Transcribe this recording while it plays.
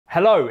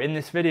Hello, in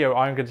this video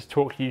I'm going to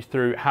talk you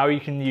through how you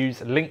can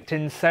use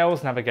LinkedIn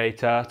Sales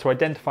Navigator to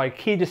identify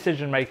key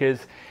decision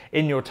makers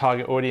in your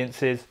target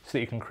audiences so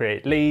that you can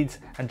create leads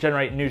and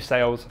generate new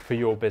sales for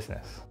your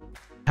business.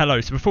 Hello,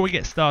 so before we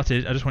get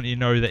started, I just want you to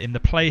know that in the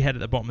playhead at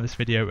the bottom of this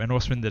video and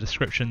also in the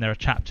description there are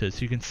chapters,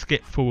 so you can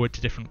skip forward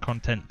to different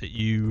content that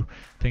you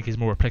think is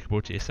more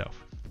applicable to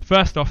yourself.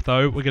 First off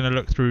though, we're going to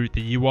look through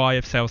the UI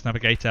of Sales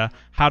Navigator.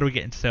 How do we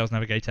get into Sales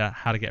Navigator?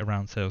 How to get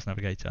around Sales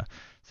Navigator.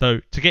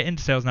 So to get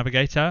into Sales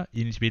Navigator,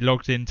 you need to be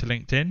logged into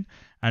LinkedIn,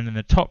 and in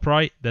the top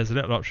right, there's a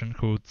little option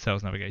called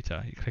Sales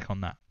Navigator. You click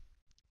on that.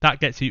 That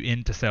gets you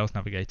into Sales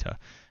Navigator.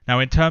 Now,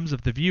 in terms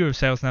of the view of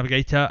Sales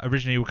Navigator,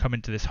 originally we'll come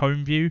into this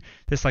home view.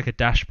 This is like a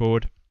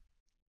dashboard.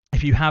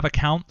 If you have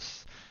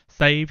accounts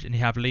saved and you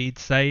have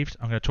leads saved,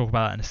 I'm going to talk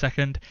about that in a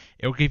second.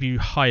 It will give you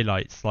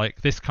highlights,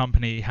 like this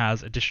company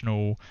has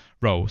additional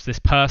roles. This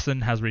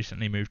person has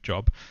recently moved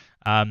job.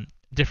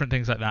 Different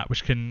things like that,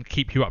 which can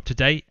keep you up to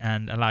date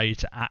and allow you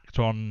to act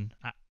on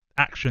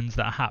actions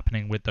that are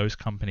happening with those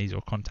companies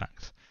or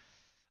contacts.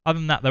 Other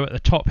than that, though, at the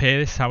top here,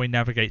 this is how we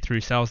navigate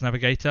through Sales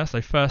Navigator. So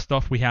first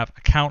off, we have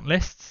account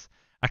lists.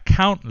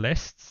 Account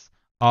lists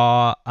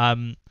are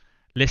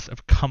lists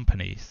of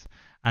companies,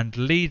 and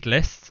lead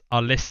lists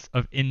are lists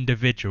of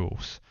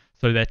individuals.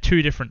 So they're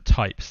two different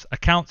types.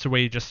 Accounts are where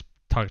you're just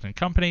targeting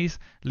companies.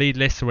 Lead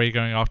lists are where you're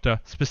going after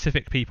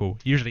specific people,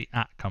 usually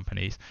at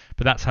companies,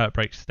 but that's how it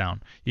breaks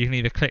down. You can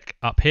either click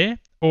up here,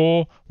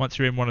 or once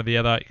you're in one or the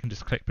other, you can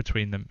just click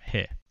between them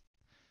here.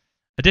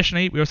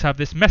 Additionally, we also have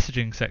this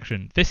messaging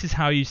section. This is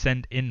how you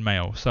send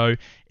InMail. So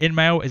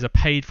InMail is a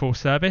paid for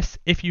service.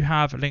 If you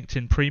have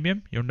LinkedIn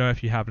Premium, you'll know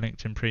if you have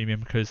LinkedIn Premium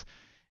because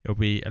it'll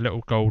be a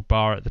little gold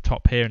bar at the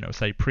top here and it'll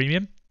say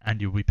Premium,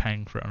 and you'll be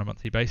paying for it on a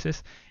monthly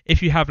basis.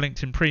 If you have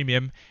LinkedIn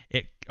Premium,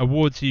 it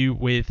awards you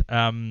with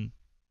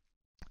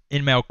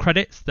InMail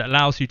credits that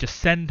allows you to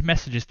send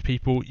messages to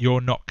people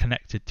you're not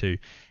connected to.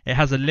 It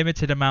has a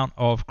limited amount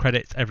of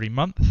credits every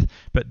month,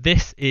 but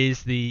this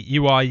is the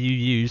UI you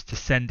use to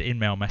send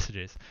InMail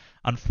messages.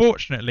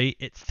 Unfortunately,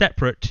 it's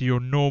separate to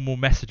your normal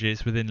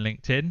messages within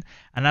LinkedIn,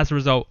 and as a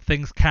result,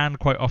 things can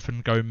quite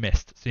often go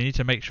missed. So you need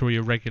to make sure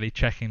you're regularly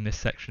checking this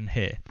section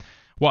here.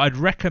 What I'd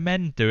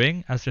recommend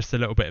doing, as just a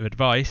little bit of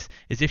advice,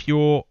 is if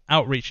you're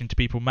outreaching to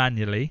people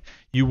manually,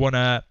 you want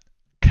to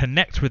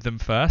connect with them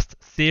first,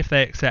 see if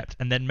they accept,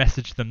 and then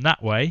message them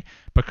that way,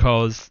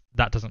 because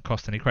that doesn't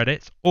cost any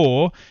credits.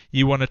 Or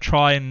you want to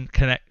try and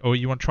connect, or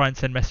you want to try and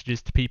send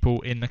messages to people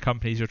in the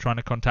companies you're trying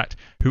to contact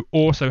who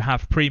also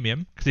have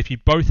premium, because if you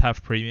both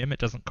have premium, it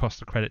doesn't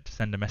cost a credit to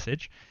send a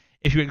message.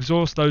 If you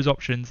exhaust those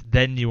options,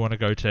 then you want to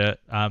go to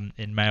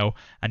InMail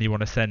and you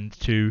want to send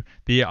to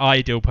the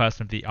ideal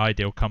person of the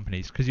ideal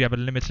companies, because you have a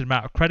limited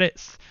amount of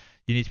credits.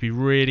 You need to be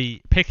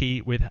really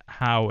picky with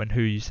how and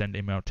who you send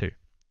email to.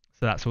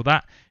 So that's all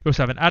that. You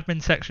also have an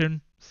admin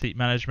section, seat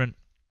management.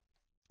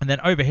 And then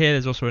over here,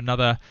 there's also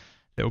another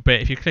little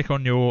bit. If you click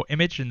on your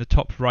image in the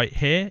top right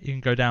here, you can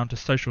go down to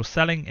social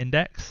selling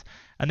index.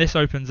 And this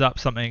opens up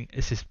something,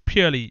 this is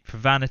purely for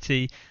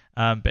vanity,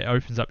 but it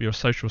opens up your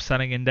social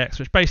selling index,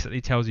 which basically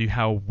tells you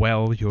how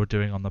well you're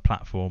doing on the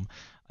platform.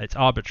 It's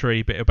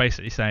arbitrary, but it'll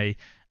basically say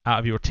out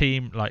of your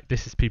team, like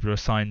this is people who are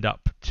signed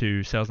up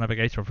to Sales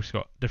Navigator. Obviously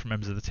got different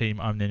members of the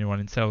team. I'm the only one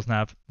in Sales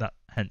Nav, that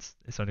hence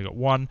it's only got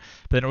one.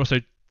 But then it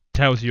also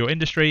tells you your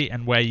industry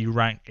and where you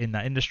rank in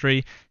that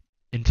industry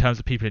in terms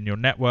of people in your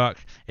network.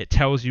 It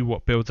tells you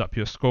what builds up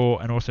your score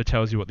and also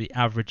tells you what the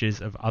averages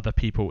of other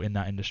people in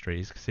that industry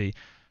is. You can see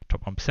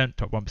top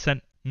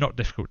 1%, not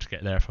difficult to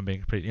get there if I'm being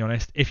completely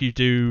honest. If you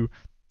do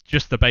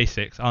just the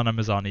basics, our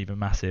numbers aren't even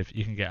massive,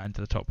 you can get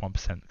into the top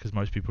 1% because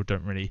most people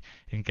don't really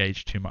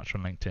engage too much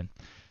on LinkedIn.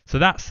 So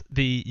that's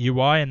the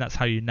UI and that's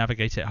how you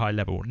navigate it at high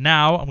level.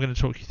 Now I'm going to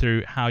talk you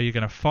through how you're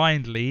going to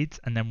find leads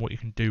and then what you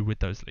can do with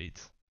those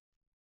leads.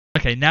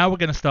 Okay, now we're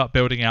going to start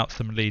building out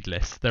some lead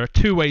lists. There are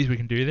two ways we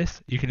can do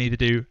this. You can either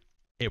do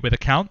it with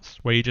accounts,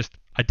 where you just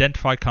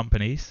identify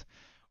companies,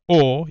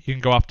 or you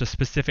can go after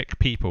specific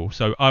people.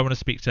 So I want to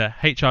speak to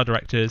HR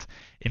directors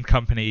in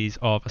companies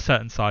of a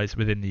certain size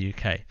within the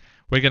UK.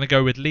 We're going to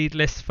go with lead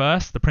lists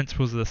first. The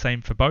principles are the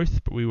same for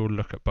both, but we will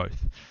look at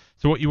both.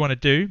 So what you want to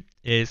do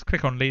is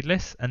click on lead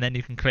lists, and then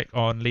you can click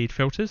on lead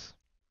filters.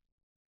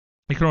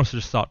 You can also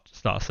just start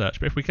a search,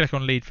 but if we click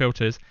on lead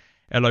filters,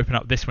 it'll open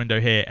up this window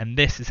here, and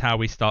this is how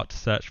we start to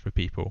search for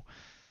people.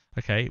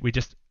 Okay, we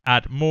just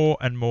add more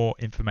and more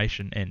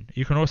information in.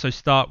 You can also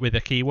start with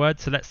a keyword.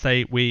 So let's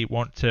say we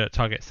want to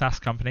target SaaS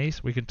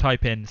companies. We can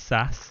type in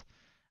SaaS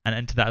and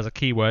enter that as a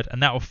keyword,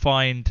 and that will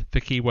find the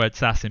keyword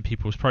SaaS in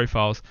people's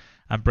profiles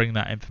and bring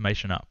that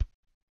information up.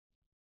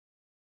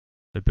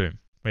 So boom,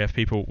 we have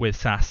people with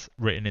SaaS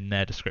written in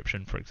their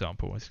description, for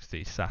example. As you can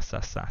see, SaaS,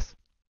 SaaS, SaaS.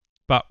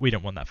 But we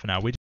don't want that for now.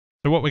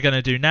 So what we're going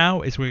to do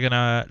now is we're going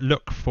to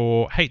look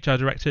for HR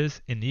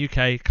directors in the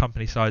UK,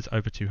 company size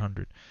over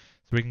 200.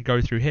 So we can go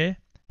through here,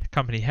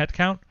 company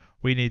headcount,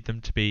 we need them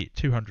to be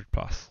 200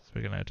 plus. So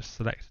we're going to just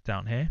select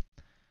down here.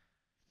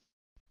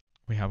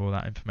 We have all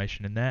that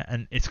information in there,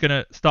 and it's going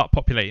to start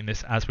populating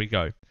this as we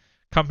go.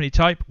 Company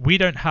type, we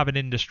don't have an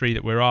industry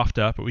that we're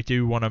after, but we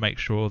do want to make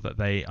sure that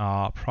they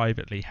are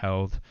privately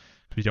held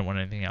because we don't want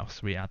anything else.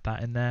 So we add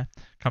that in there.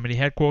 Company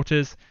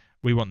headquarters,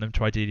 we want them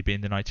to ideally be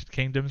in the United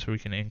Kingdom, so we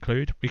can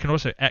include. We can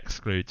also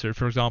exclude. So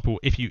for example,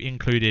 if you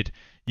included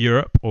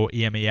Europe or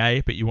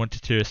EMEA, but you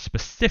wanted to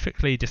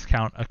specifically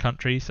discount a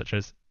country such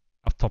as,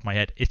 off the top of my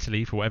head,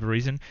 Italy for whatever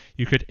reason,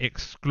 you could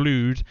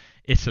exclude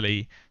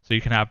Italy. So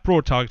you can have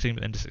broad targeting,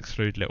 but then just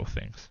exclude little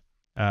things.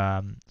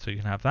 So you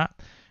can have that.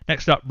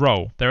 Next up,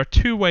 role. There are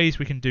two ways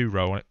we can do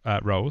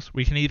roles.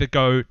 We can either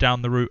go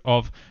down the route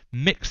of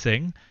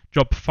mixing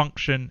job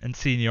function and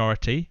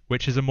seniority,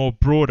 which is a more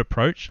broad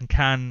approach and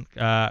can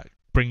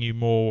bring you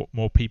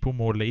more people,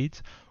 more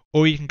leads,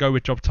 or you can go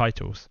with job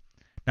titles.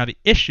 Now, the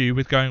issue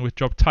with going with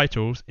job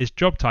titles is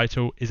job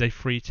title is a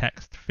free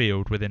text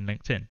field within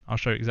LinkedIn. I'll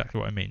show you exactly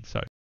what I mean.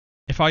 So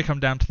if I come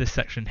down to this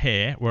section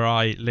here where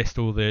I list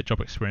all the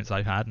job experience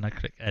I've had and I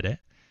click edit,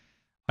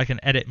 I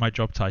can edit my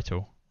job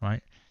title,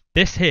 right?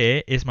 This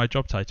here is my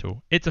job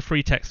title. It's a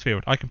free text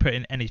field. I can put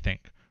in anything.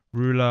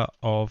 Ruler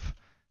of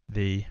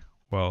the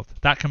world.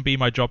 That can be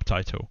my job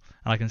title,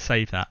 and I can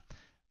save that.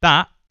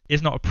 That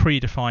is not a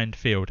predefined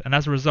field, and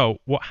as a result,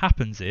 what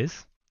happens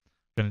is,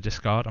 I'm going to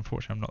discard,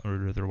 unfortunately I'm not the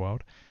ruler of the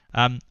world.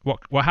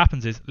 What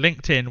happens is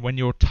LinkedIn, when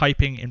you're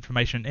typing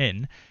information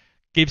in,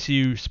 gives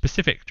you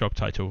specific job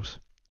titles,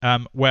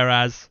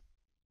 whereas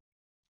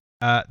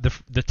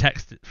the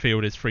text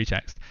field is free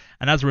text,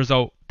 and as a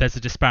result there's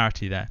a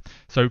disparity there.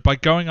 So by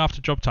going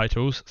after job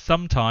titles,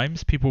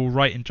 sometimes people will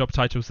write in job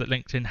titles that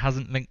LinkedIn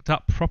hasn't linked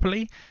up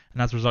properly,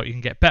 and as a result you can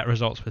get better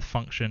results with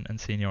function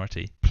and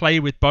seniority. Play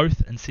with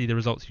both and see the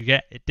results you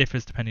get. It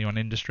differs depending on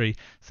industry.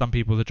 Some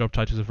people, the job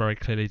titles are very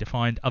clearly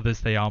defined, others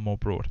they are more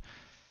broad.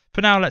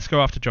 For now, let's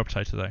go after job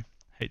title though.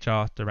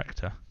 HR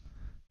Director.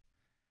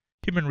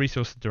 Human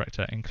Resources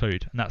Director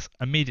include, and that's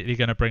immediately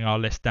going to bring our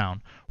list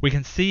down. We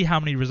can see how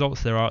many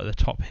results there are at the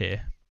top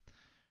here.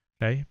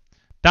 Okay,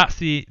 that's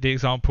the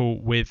example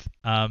with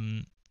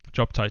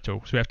job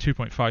title. So we have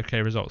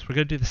 2.5k results. We're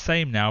going to do the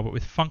same now, but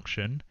with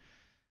function.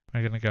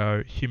 We're going to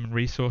go Human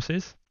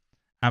Resources,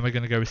 and we're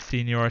going to go with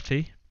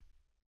Seniority,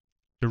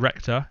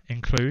 Director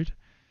include,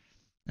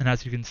 and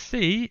as you can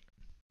see,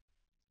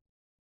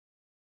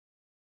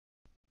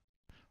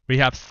 we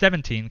have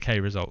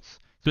 17k results.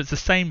 So it's the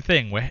same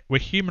thing. We're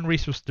human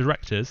resource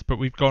directors, but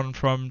we've gone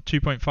from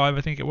 2.5,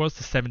 I think it was,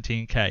 to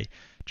 17k,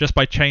 just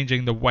by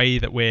changing the way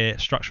that we're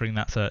structuring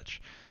that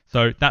search.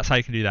 So that's how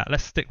you can do that.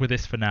 Let's stick with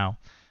this for now.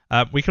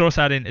 We can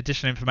also add in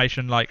additional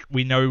information, like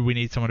we know we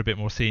need someone a bit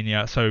more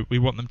senior, so we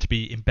want them to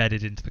be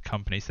embedded into the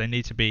company. So they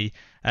need to be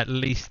at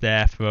least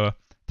there for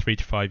 3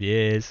 to 5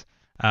 years,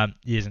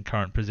 years in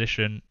current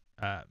position,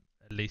 at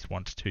least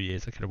 1 to 2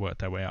 years. They could have worked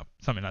their way up,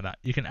 something like that.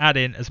 You can add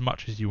in as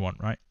much as you want,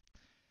 right?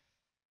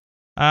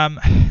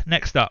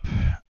 Next up,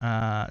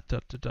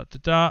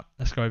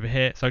 let's go over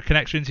here. So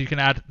connections, you can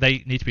add,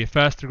 they need to be a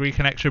first degree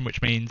connection,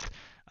 which means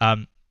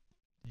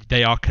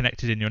they are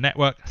connected in your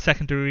network.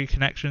 Second degree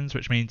connections,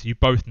 which means you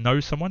both know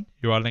someone,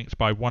 you are linked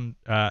by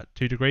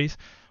 2 degrees,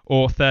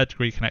 or third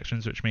degree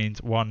connections, which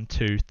means 1,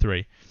 2,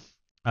 3.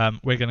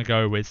 We're going to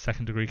go with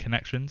second degree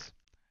connections.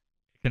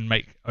 It can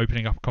make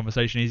opening up a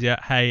conversation easier.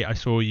 Hey, I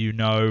saw you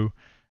know,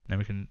 and then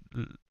we can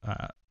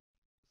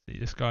see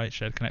this guy,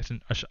 shared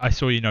connection. I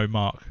saw you know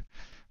Mark.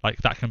 Like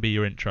that can be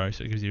your intro,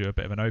 so it gives you a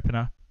bit of an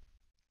opener.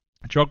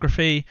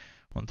 Geography,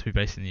 want to be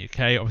based in the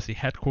UK, obviously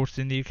headquartered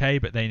in the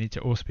UK, but they need to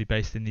also be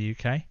based in the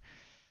UK.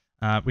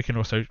 We can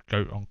also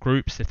go on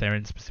groups if they're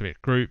in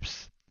specific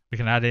groups. We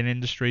can add in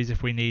industries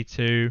if we need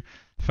to.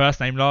 First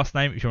name, last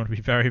name, if you want to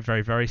be very,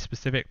 very, very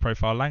specific.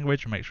 Profile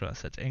language, make sure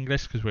that's set to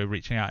English because we're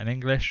reaching out in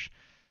English.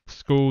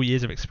 School,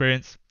 years of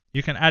experience.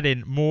 You can add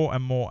in more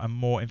and more and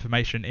more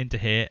information into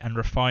here and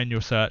refine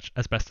your search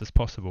as best as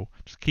possible.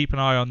 Just keep an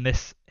eye on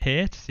this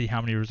here to see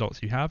how many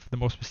results you have. The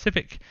more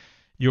specific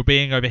you're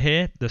being over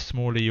here, the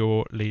smaller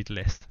your lead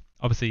list.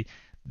 Obviously,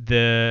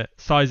 the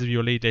size of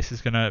your lead list is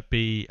going to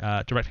be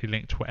directly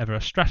linked to whatever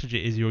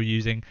strategy it is you're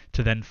using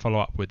to then follow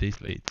up with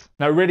these leads.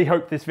 Now, I really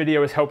hope this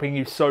video is helping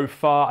you so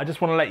far. I just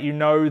want to let you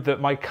know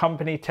that my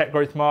company, Tech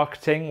Growth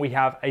Marketing, we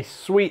have a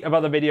suite of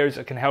other videos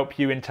that can help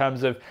you in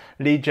terms of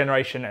lead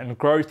generation and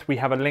growth. We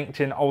have a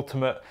LinkedIn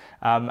Ultimate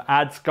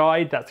ads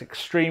guide that's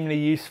extremely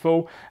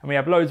useful, and we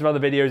have loads of other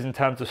videos in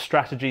terms of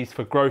strategies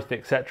for growth,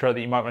 etc.,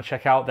 that you might want to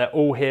check out. They're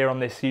all here on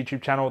this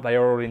YouTube channel. They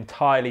are all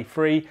entirely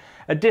free.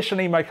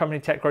 Additionally, my company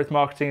Tech Growth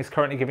Marketing is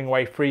currently giving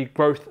away free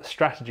growth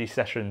strategy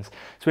sessions.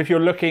 So if you're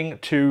looking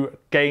to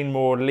gain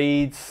more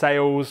leads,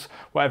 sales,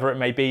 whatever it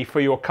may be for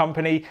your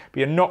company, but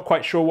you're not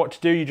quite sure what to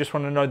do, you just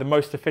want to know the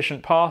most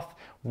efficient path,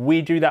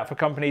 we do that for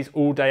companies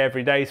all day,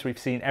 every day. So we've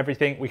seen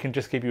everything. We can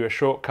just give you a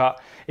shortcut.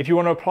 If you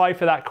want to apply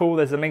for that call,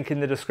 there's a link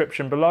in the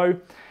description below.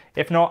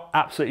 If not,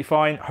 absolutely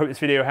fine. Hope this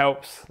video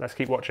helps. Let's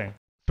keep watching.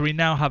 So we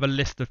now have a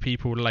list of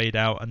people laid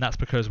out, and that's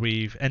because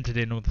we've entered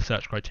in all the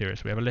search criteria.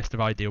 So we have a list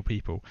of ideal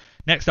people.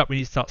 Next up, we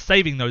need to start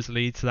saving those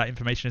leads so that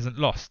information isn't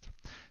lost.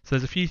 So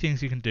there's a few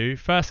things you can do.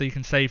 Firstly, you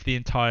can save the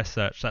entire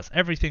search. That's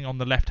everything on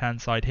the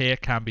left-hand side here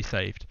can be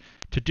saved.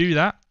 To do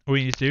that, all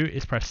you need to do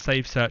is press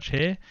Save Search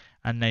here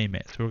and name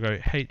it. So we'll go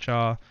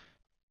HR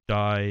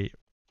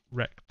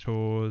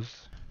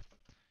Directors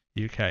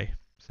UK,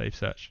 Save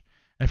Search.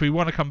 And if we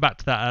want to come back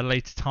to that at a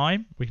later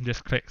time, we can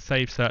just click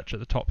Save Search at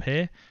the top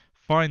here,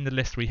 find the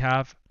list we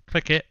have,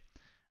 click it,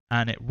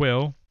 and it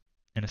will,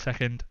 in a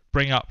second,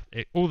 bring up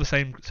all the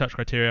same search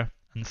criteria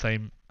and the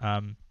same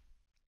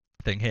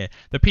thing here.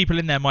 The people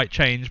in there might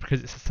change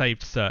because it's a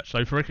saved search.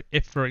 So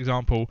if, for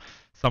example,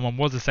 someone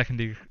was a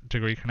second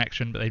degree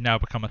connection, but they now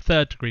become a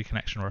third degree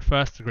connection or a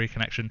first degree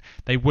connection,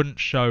 they wouldn't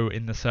show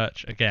in the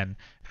search again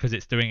because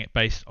it's doing it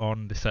based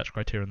on the search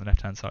criteria on the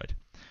left-hand side.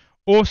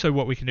 Also,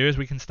 what we can do is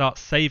we can start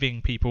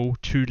saving people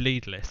to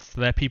lead lists.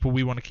 So they're people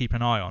we want to keep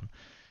an eye on.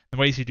 The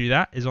ways you do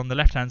that is on the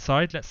left-hand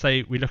side. Let's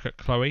say we look at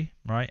Chloe,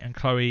 right? And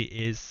Chloe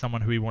is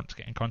someone who we want to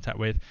get in contact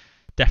with,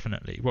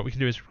 definitely. What we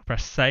can do is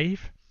press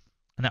Save,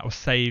 and that will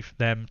save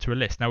them to a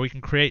list. Now we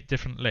can create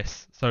different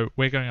lists. So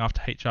we're going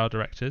after HR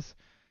directors.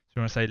 So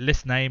we want to say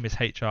list name is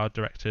HR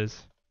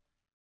directors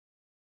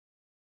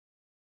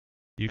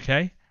UK,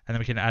 and then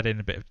we can add in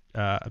a bit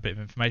of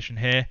information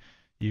here.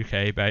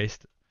 UK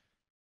based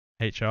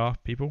HR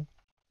people.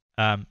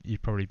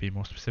 You'd probably be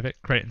more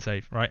specific. Create and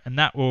save, right? And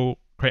that will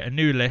create a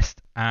new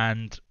list,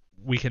 and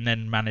we can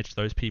then manage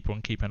those people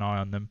and keep an eye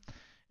on them.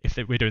 If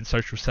we're doing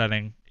social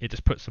selling, it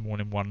just puts them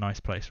all in one nice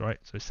place, right?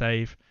 So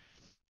save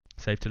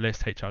to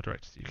list, HR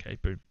Directors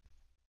UK, boom.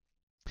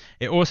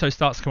 It also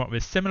starts to come up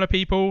with similar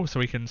people, so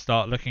we can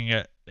start looking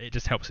at, it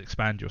just helps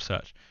expand your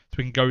search. So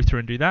we can go through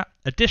and do that.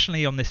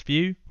 Additionally, on this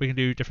view, we can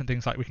do different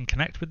things like we can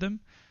connect with them.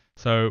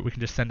 So we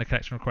can just send a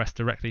connection request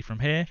directly from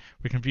here.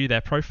 We can view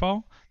their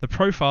profile. The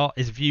profile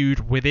is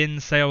viewed within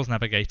Sales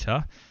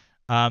Navigator,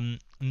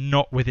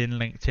 not within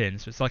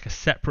LinkedIn. So it's like a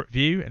separate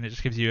view, and it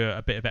just gives you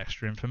a bit of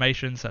extra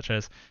information, such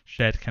as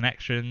shared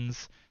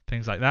connections,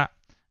 things like that.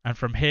 And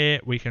from here,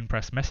 we can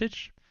press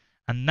message,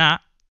 and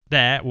that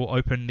there will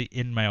open the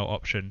in-mail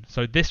option.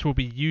 So this will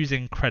be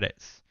using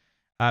credits.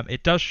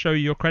 It does show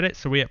your credits,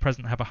 so we at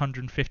present have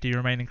 150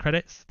 remaining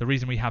credits. The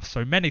reason we have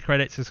so many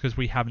credits is because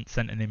we haven't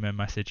sent an email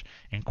message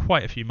in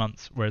quite a few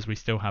months, whereas we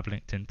still have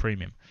LinkedIn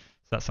Premium.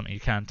 So that's something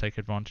you can take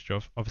advantage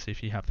of, obviously,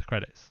 if you have the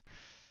credits.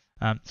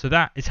 So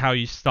that is how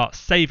you start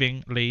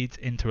saving leads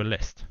into a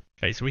list.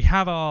 Okay, so we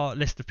have our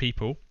list of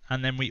people,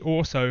 and then we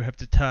also have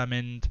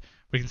determined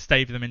we can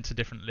save them into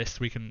different lists.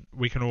 We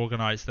can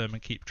organize them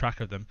and keep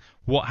track of them.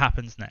 What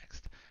happens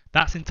next?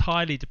 That's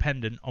entirely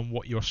dependent on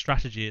what your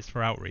strategy is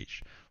for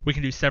outreach. We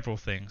can do several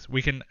things.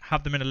 We can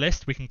have them in a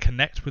list. We can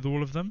connect with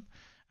all of them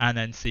and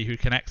then see who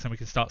connects, and we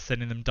can start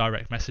sending them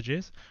direct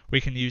messages.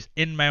 We can use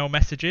in-mail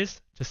messages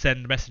to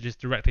send messages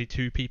directly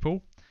to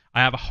people.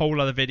 I have a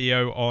whole other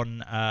video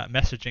on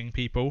messaging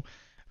people.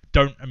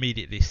 Don't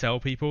immediately sell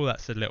people.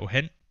 That's a little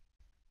hint.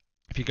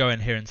 If you go in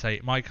here and say,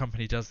 my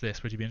company does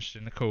this, would you be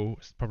interested in a call?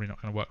 It's probably not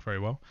going to work very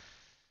well.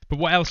 But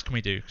what else can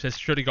we do? Because there's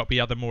surely got to be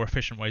other more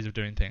efficient ways of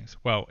doing things.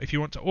 Well, if you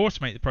want to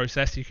automate the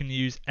process, you can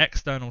use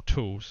external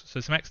tools. So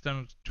some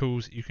external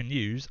tools you can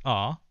use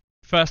are,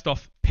 first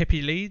off,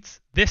 Pippi Leads.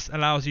 This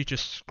allows you to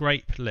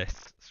scrape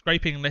lists.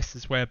 Scraping lists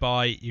is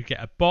whereby you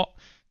get a bot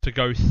to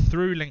go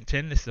through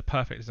LinkedIn. This is a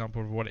perfect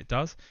example of what it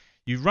does.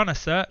 You run a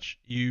search,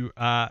 you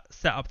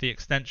set up the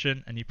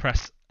extension, and you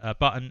press a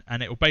button,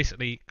 and it will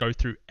basically go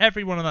through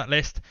everyone on that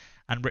list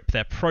and rip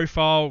their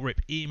profile, rip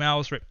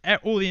emails, rip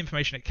all the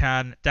information it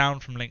can down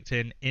from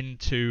LinkedIn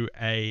into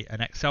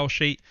an Excel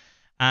sheet.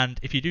 And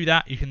if you do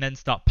that, you can then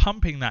start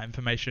pumping that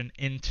information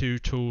into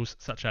tools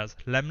such as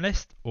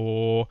Lemlist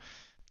or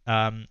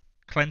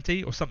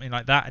Clenty or something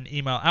like that, an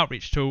email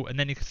outreach tool, and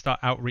then you can start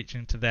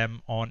outreaching to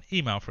them on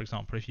email, for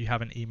example, if you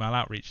have an email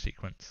outreach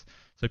sequence.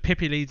 So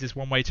Pippi Leads is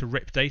one way to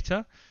rip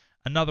data.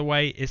 Another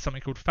way is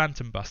something called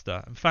Phantom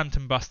Buster, and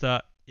Phantom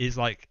Buster is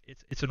like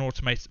it's an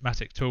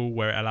automatic tool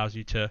where it allows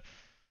you to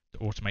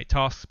automate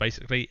tasks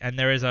basically, and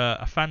there is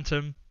a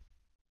phantom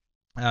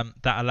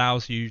that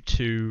allows you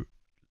to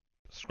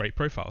scrape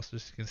profiles. So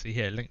as you can see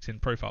here,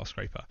 LinkedIn profile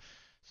scraper.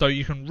 So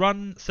you can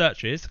run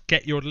searches,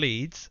 get your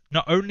leads,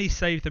 not only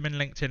save them in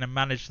LinkedIn and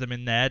manage them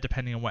in there,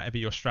 depending on whatever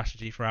your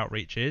strategy for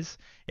outreach is.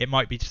 It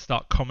might be to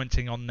start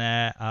commenting on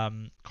their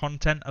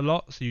content a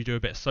lot, so you do a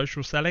bit of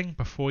social selling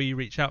before you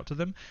reach out to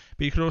them.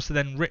 But you could also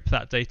then rip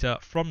that data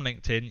from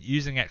LinkedIn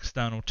using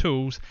external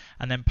tools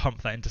and then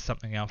pump that into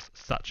something else,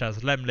 such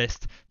as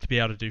Lemlist, to be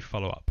able to do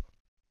follow-up.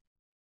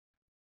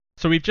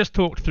 So we've just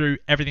talked through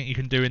everything you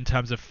can do in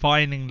terms of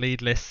finding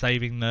lead lists,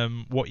 saving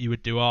them, what you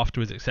would do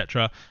afterwards,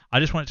 etc. I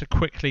just wanted to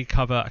quickly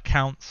cover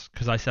accounts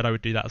because I said I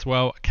would do that as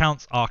well.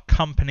 Accounts are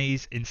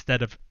companies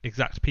instead of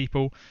exact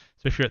people.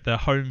 So if you're at the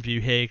home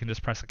view here, you can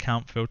just press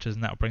account filters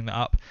and that will bring that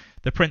up.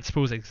 The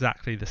principle is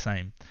exactly the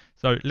same.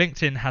 So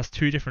LinkedIn has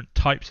two different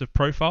types of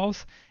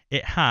profiles.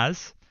 It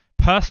has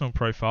personal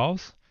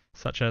profiles,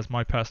 such as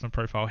my personal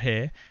profile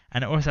here,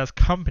 and it also has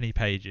company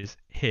pages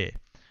here.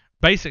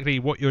 Basically,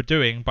 what you're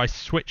doing by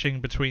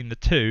switching between the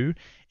two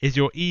is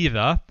you're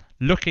either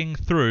looking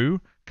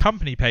through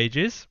company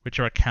pages, which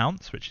are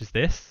accounts, which is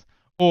this,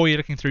 or you're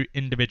looking through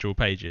individual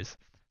pages.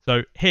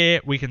 So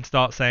here we can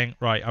start saying,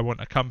 right, I want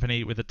a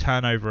company with a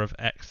turnover of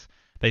X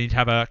they need to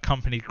have a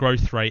company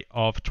growth rate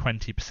of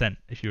 20%.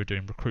 If you were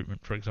doing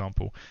recruitment, for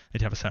example, they need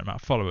to have a certain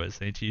amount of followers.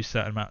 They need to use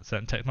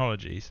certain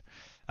technologies.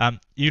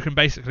 You can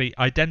basically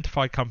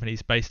identify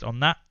companies based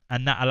on that,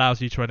 and that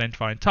allows you to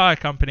identify entire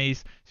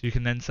companies. So you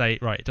can then say,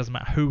 right, it doesn't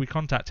matter who we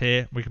contact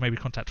here. We can maybe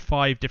contact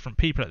 5 different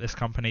people at this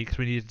company because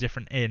we need a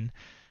different in,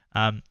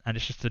 and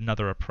it's just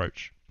another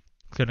approach.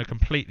 It's going to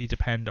completely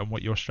depend on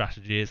what your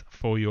strategy is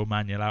for your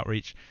manual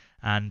outreach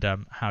and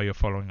how you're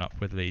following up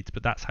with leads,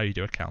 but that's how you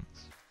do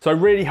accounts. So I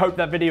really hope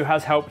that video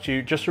has helped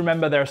you. Just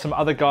remember there are some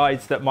other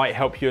guides that might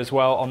help you as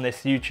well on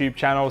this YouTube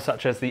channel,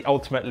 such as the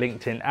Ultimate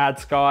LinkedIn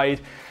Ads Guide,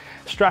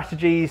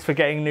 strategies for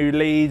getting new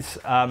leads,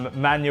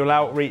 manual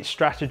outreach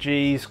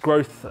strategies,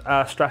 growth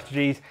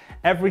strategies,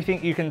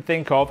 everything you can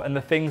think of, and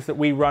the things that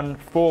we run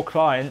for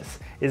clients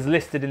is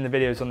listed in the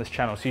videos on this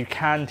channel. So you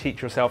can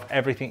teach yourself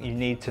everything you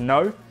need to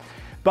know.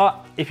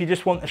 But if you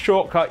just want a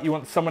shortcut, you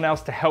want someone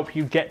else to help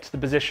you get to the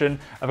position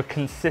of a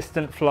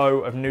consistent flow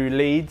of new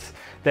leads,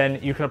 then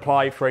you can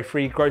apply for a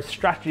free growth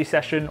strategy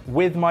session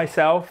with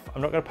myself.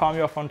 I'm not going to palm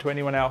you off onto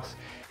anyone else.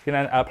 You can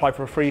then apply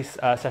for a free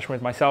session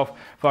with myself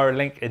via a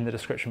link in the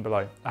description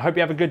below. I hope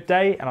you have a good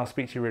day, and I'll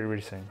speak to you really,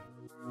 really soon.